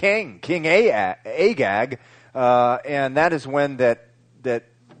including the king Agag, and that is when that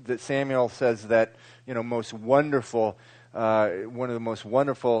Samuel says that most wonderful. One of the most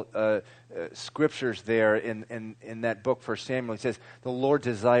wonderful scriptures there in that book, 1 Samuel. He says, the Lord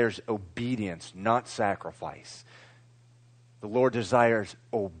desires obedience, not sacrifice. The Lord desires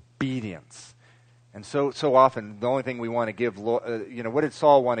obedience. And so often, the only thing we want to give, what did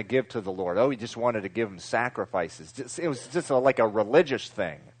Saul want to give to the Lord? Oh, he just wanted to give him sacrifices. It was just like a religious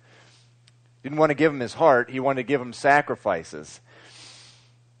thing. Didn't want to give him his heart. He wanted to give him sacrifices.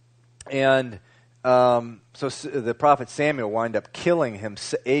 And so the prophet Samuel wound up killing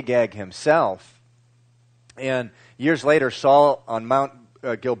Agag himself. And years later, Saul on Mount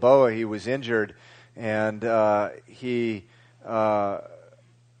Gilboa, he was injured, and he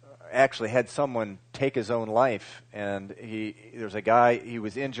actually had someone take his own life. And there's a guy, he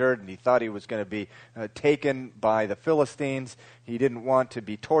was injured, and he thought he was going to be taken by the Philistines. He didn't want to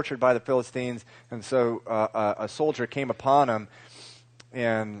be tortured by the Philistines, and so a soldier came upon him.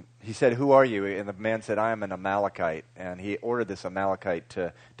 And he said, "Who are you?" And the man said, "I am an Amalekite." And he ordered this Amalekite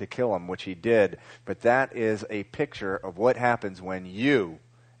to kill him, which he did. But that is a picture of what happens when you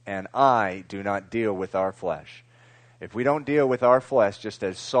and I do not deal with our flesh. If we don't deal with our flesh, just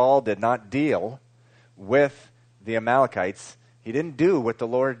as Saul did not deal with the Amalekites, he didn't do what the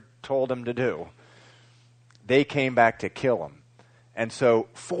Lord told him to do. They came back to kill him. And so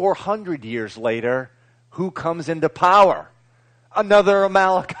 400 years later, who comes into power? Another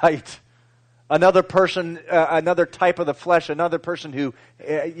Amalekite, another person, another type of the flesh, another person who,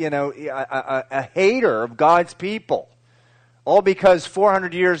 a hater of God's people. All because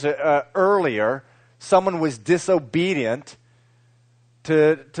 400 years earlier, someone was disobedient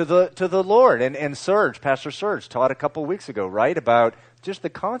to the Lord. And Pastor Serge taught a couple weeks ago, right, about just the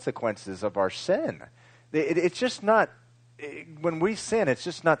consequences of our sin. It's just not, when we sin, it's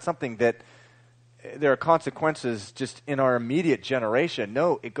just not something that there are consequences just in our immediate generation.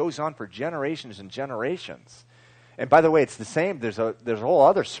 No, it goes on for generations and generations. And by the way, it's the same. There's a whole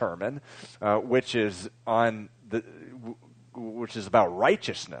other sermon, which is about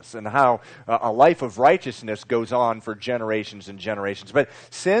righteousness and how a life of righteousness goes on for generations and generations. But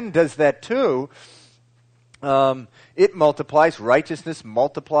sin does that too. It multiplies. Righteousness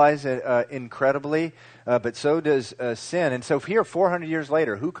multiplies incredibly, but so does sin. And so here, 400 years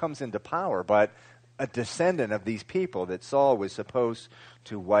later, who comes into power but a descendant of these people that Saul was supposed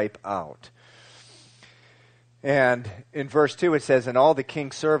to wipe out? And in verse 2 it says, "And all the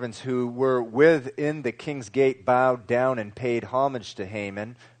king's servants who were within the king's gate bowed down and paid homage to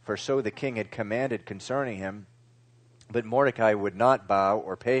Haman, for so the king had commanded concerning him. But Mordecai would not bow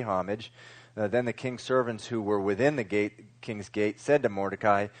or pay homage. Then the king's servants who were within the king's gate said to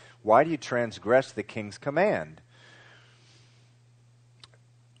Mordecai, 'Why do you transgress the king's command?'"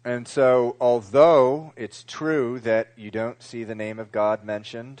 And so, although it's true that you don't see the name of God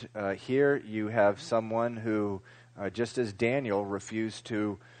mentioned, here you have someone who, just as Daniel refused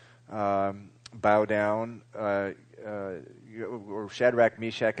to bow down, or Shadrach,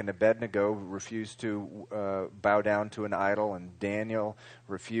 Meshach, and Abednego refused to bow down to an idol, and Daniel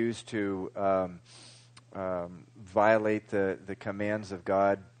refused to violate the commands of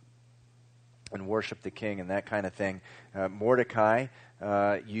God and worship the king and that kind of thing. Mordecai,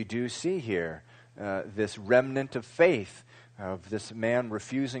 you do see here this remnant of faith of this man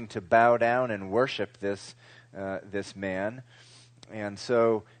refusing to bow down and worship this man. And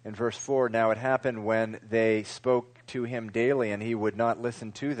so in verse 4, "Now it happened when they spoke to him daily and he would not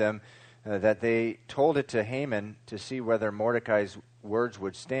listen to them, that they told it to Haman to see whether Mordecai's words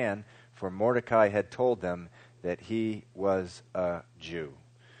would stand, for Mordecai had told them that he was a Jew."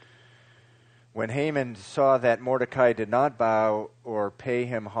 When Haman saw that Mordecai did not bow or pay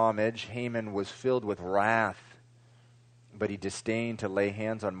him homage, Haman was filled with wrath. But he disdained to lay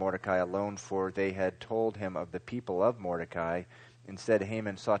hands on Mordecai alone, for they had told him of the people of Mordecai. Instead,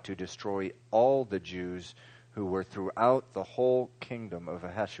 Haman sought to destroy all the Jews who were throughout the whole kingdom of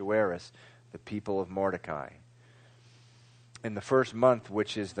Ahasuerus, the people of Mordecai. In the first month,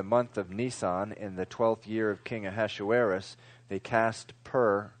 which is the month of Nisan, in the 12th year of King Ahasuerus, they cast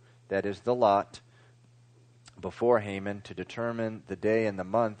Pur, that is the lot, before Haman to determine the day and the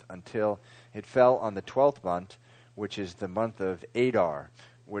month until it fell on the 12th month, which is the month of Adar.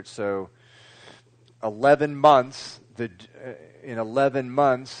 So 11 months, in 11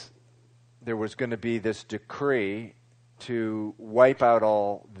 months, there was going to be this decree to wipe out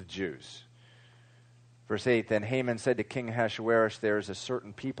all the Jews. Verse 8, "Then Haman said to King Ahasuerus, 'There is a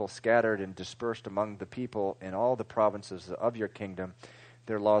certain people scattered and dispersed among the people in all the provinces of your kingdom.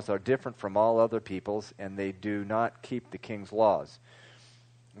 Their laws are different from all other people's, and they do not keep the king's laws.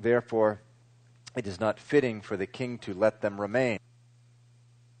 Therefore, it is not fitting for the king to let them remain.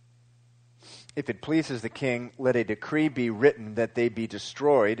 If it pleases the king, let a decree be written that they be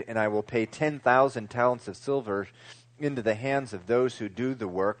destroyed, and I will pay 10,000 talents of silver into the hands of those who do the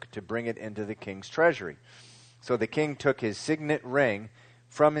work to bring it into the king's treasury.' So the king took his signet ring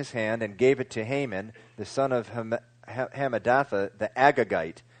from his hand and gave it to Haman, the son of Hammedatha, the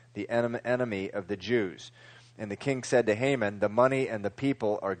Agagite, the enemy of the Jews. And the king said to Haman, 'The money and the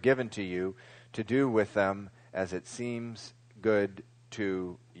people are given to you to do with them as it seems good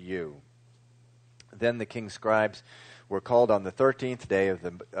to you.' Then the king's scribes were called on the 13th day of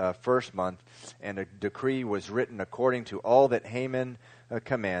the first month, and a decree was written according to all that Haman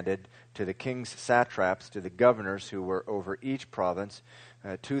commanded, to the king's satraps, to the governors who were over each province,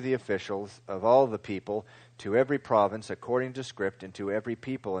 to the officials of all the people, to every province according to script, and to every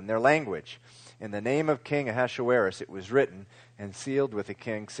people in their language. In the name of King Ahasuerus it was written and sealed with the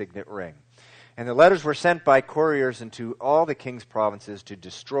king's signet ring. And the letters were sent by couriers into all the king's provinces to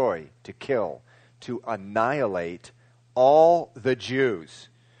destroy, to kill, to annihilate all the Jews,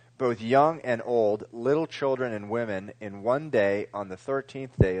 both young and old, little children and women, in one day on the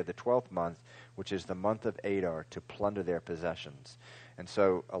 13th day of the 12th month, which is the month of Adar, to plunder their possessions." And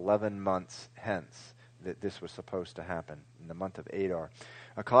so 11 months hence that this was supposed to happen, in the month of Adar.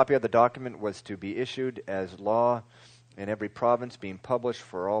 A copy of the document was to be issued as law in every province, being published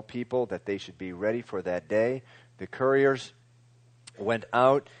for all people, that they should be ready for that day. The couriers went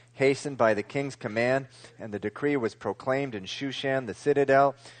out, hastened by the king's command, and the decree was proclaimed in Shushan, the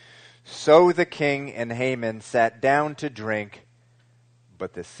citadel. So the king and Haman sat down to drink,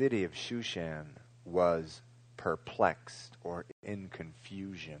 but the city of Shushan was perplexed, or in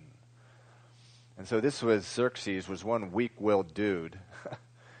confusion. And so Xerxes was one weak-willed dude.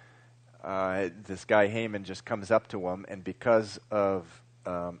 This guy Haman just comes up to him, and because of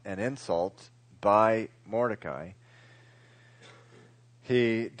an insult by Mordecai,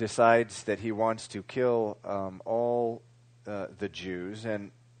 he decides that he wants to kill all the Jews,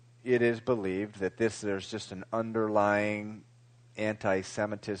 and it is believed that there's just an underlying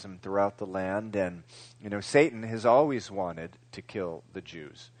anti-Semitism throughout the land, and Satan has always wanted to kill the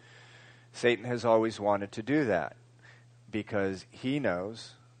Jews. Satan has always wanted to do that because he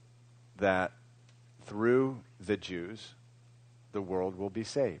knows that through the Jews, the world will be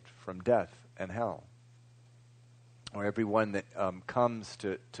saved from death and hell. Or everyone that comes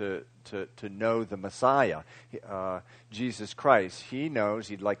to know the Messiah, Jesus Christ, he knows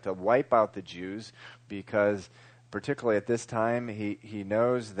he'd like to wipe out the Jews because, particularly at this time, he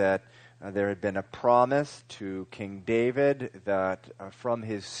knows that there had been a promise to King David that from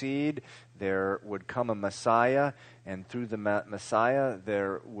his seed there would come a Messiah, and through the Messiah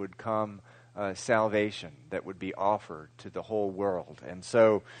there would come salvation that would be offered to the whole world. And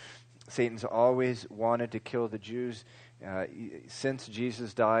so Satan's always wanted to kill the Jews. Since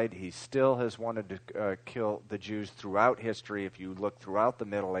Jesus died, he still has wanted to kill the Jews throughout history. If you look throughout the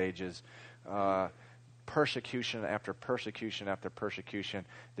Middle Ages, persecution after persecution after persecution,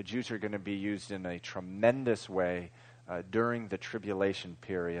 the Jews are going to be used in a tremendous way during the tribulation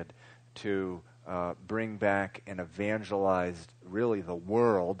period to bring back and evangelize really the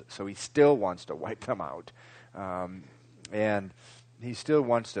world. So he still wants to wipe them out. And he still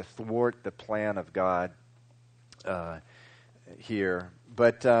wants to thwart the plan of God here.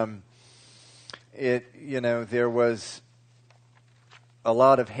 But there was a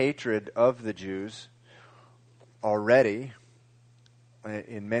lot of hatred of the Jews already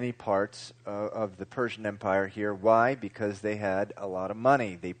in many parts of the Persian Empire here. Why? Because they had a lot of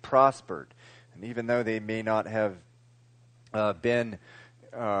money. They prospered. And even though they may not have been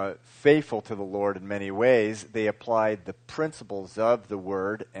faithful to the Lord in many ways, they applied the principles of the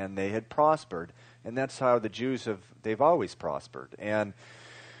Word, and they had prospered. And that's how the Jews they've always prospered. And,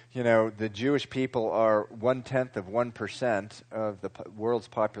 the Jewish people are 1/10 of the world's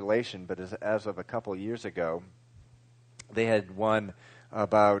population, but as of a couple of years ago, they had won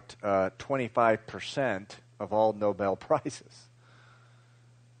about 25% of all Nobel Prizes.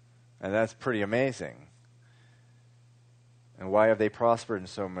 And that's pretty amazing. And why have they prospered in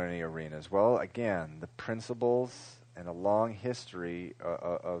so many arenas? Well, again, the principles and a long history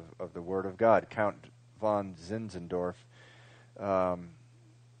of the Word of God. Count von Zinzendorf,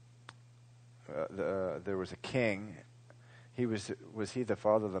 there was a king. Was he the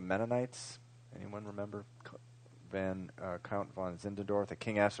father of the Mennonites? Anyone remember Count von Zinzendorf? The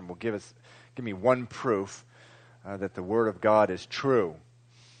king asked him, "Well, give me one proof that the Word of God is true."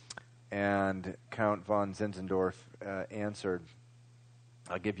 And Count von Zinzendorf answered,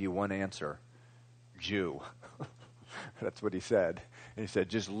 "I'll give you one answer, Jew." That's what he said. And he said,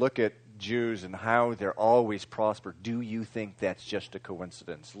 just look at Jews and how they're always prospered. Do you think that's just a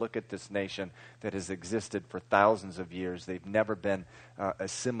coincidence? Look at this nation that has existed for thousands of years. They've never been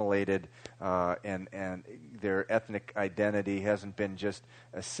assimilated, and their ethnic identity hasn't been just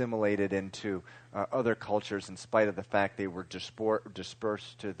assimilated into other cultures in spite of the fact they were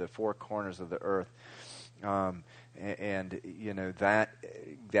dispersed to the four corners of the earth.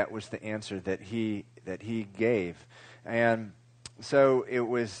 That was the answer that he gave. And so it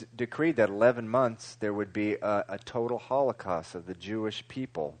was decreed that 11 months there would be a total Holocaust of the Jewish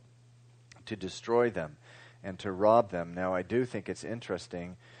people to destroy them and to rob them. Now, I do think it's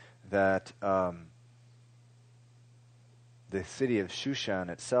interesting that the city of Shushan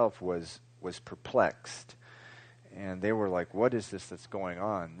itself was perplexed, and they were like, "What is this that's going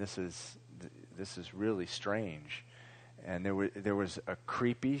on? This is really strange." And there was a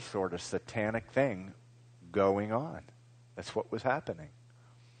creepy sort of satanic thing going on. That's what was happening.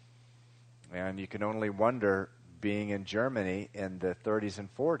 And you can only wonder, being in Germany in the 30s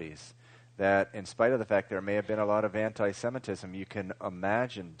and 40s, that in spite of the fact there may have been a lot of anti-Semitism, you can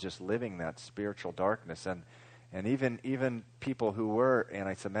imagine just living that spiritual darkness. And even people who were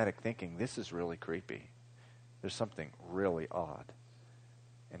anti-Semitic thinking, this is really creepy. There's something really odd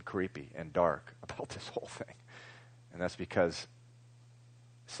and creepy and dark about this whole thing. And that's because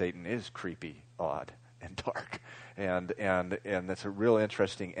Satan is creepy, odd, and dark. And that's a real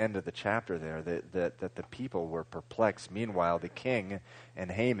interesting end of the chapter there, that the people were perplexed. Meanwhile, the king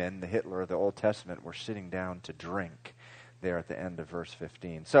and Haman, the Hitler of the Old Testament, were sitting down to drink there at the end of verse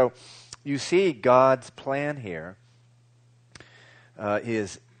 15. So you see God's plan here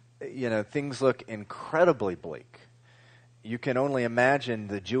is, things look incredibly bleak. You can only imagine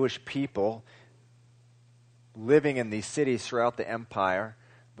the Jewish people living in these cities throughout the empire.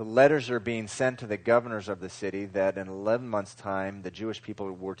 The letters are being sent to the governors of the city that in 11 months' time the Jewish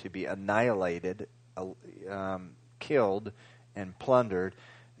people were to be annihilated, killed, and plundered.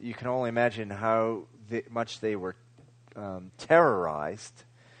 You can only imagine how much they were terrorized.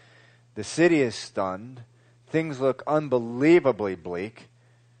 The city is stunned. Things look unbelievably bleak.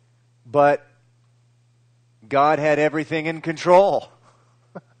 But God had everything in control.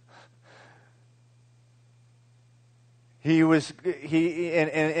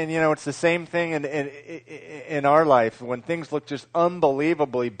 And you know, it's the same thing in our life. When things look just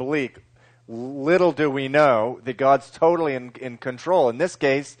unbelievably bleak, little do we know that God's totally in control. In this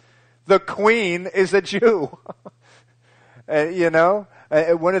case, the queen is a Jew. You know,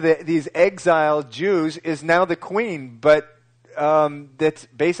 one of these exiled Jews is now the queen, but that's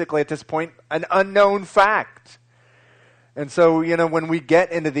basically at this point an unknown fact. And so, you know, when we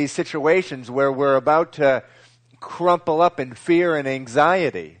get into these situations where we're about to crumple up in fear and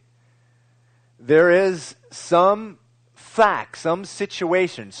anxiety, there is some fact, some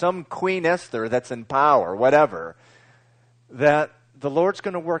situation, some Queen Esther that's in power, whatever, that the Lord's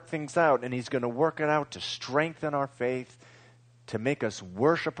going to work things out, and He's going to work it out to strengthen our faith, to make us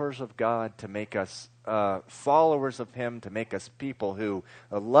worshipers of God, to make us followers of Him, to make us people who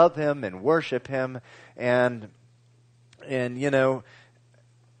love Him and worship Him. And you know,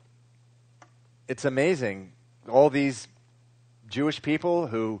 it's amazing. All these Jewish people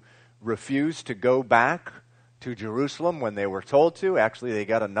who refused to go back to Jerusalem when they were told to. Actually, they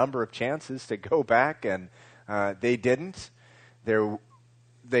got a number of chances to go back, and they didn't.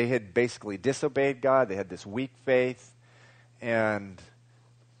 They had basically disobeyed God. They had this weak faith. And,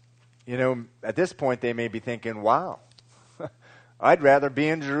 you know, at this point they may be thinking, wow, I'd rather be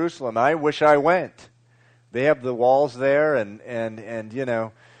in Jerusalem. I wish I went. They have the walls there, and you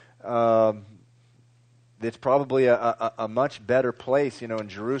know, it's probably a much better place, you know, in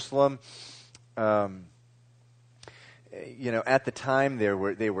Jerusalem. You know, at the time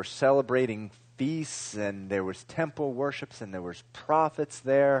they were celebrating feasts, and there was temple worships, and there was prophets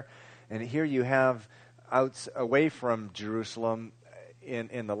there. And here you have away from Jerusalem,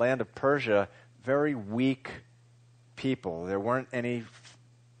 in the land of Persia, very weak people. There weren't any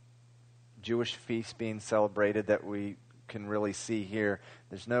Jewish feasts being celebrated that we can really see here.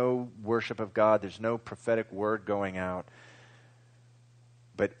 There's no worship of God. There's no prophetic word going out.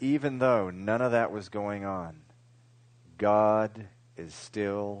 But even though none of that was going on, God is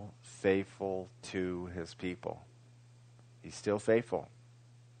still faithful to His people. He's still faithful.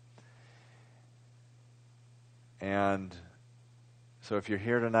 And so if you're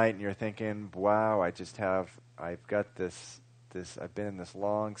here tonight and you're thinking, wow, I've got this, I've been in this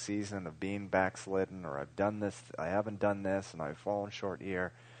long season of being backslidden, or I've done this, I haven't done this, and I've fallen short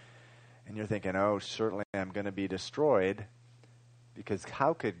here. And you're thinking, oh, certainly I'm going to be destroyed, because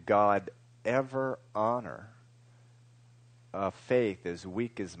how could God ever honor a faith as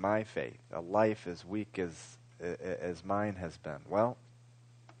weak as my faith, a life as weak as mine has been? Well,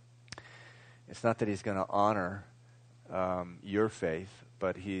 it's not that He's going to honor your faith,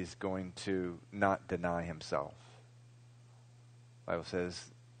 but He's going to not deny Himself. The Bible says,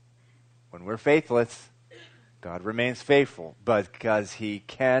 when we're faithless, God remains faithful, but because He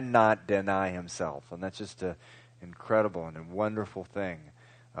cannot deny Himself. And that's just an incredible and a wonderful thing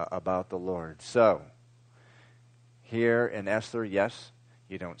about the Lord. So, here in Esther, yes,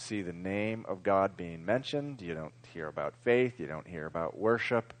 you don't see the name of God being mentioned. You don't hear about faith. You don't hear about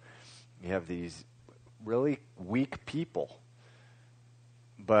worship. You have these really weak people.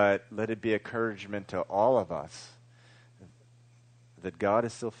 But let it be encouragement to all of us that God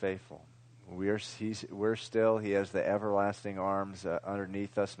is still faithful. We're still, He has the everlasting arms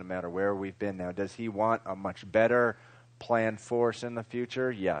underneath us no matter where we've been. Now, does He want a much better plan for us in the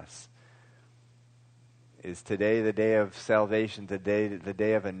future? Yes. Is today the day of salvation, today the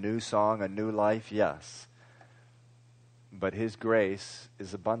day of a new song, a new life? Yes. But His grace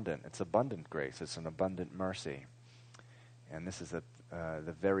is abundant. It's abundant grace. It's an abundant mercy. And this is the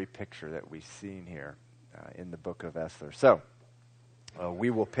very picture that we've seen here in the book of Esther. So, we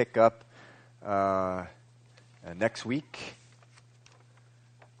will pick up next week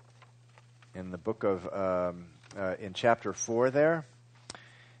in the book of, in chapter 4 there.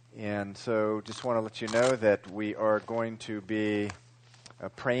 And so just want to let you know that we are going to be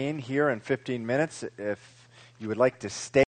praying here in 15 minutes. If you would like to stay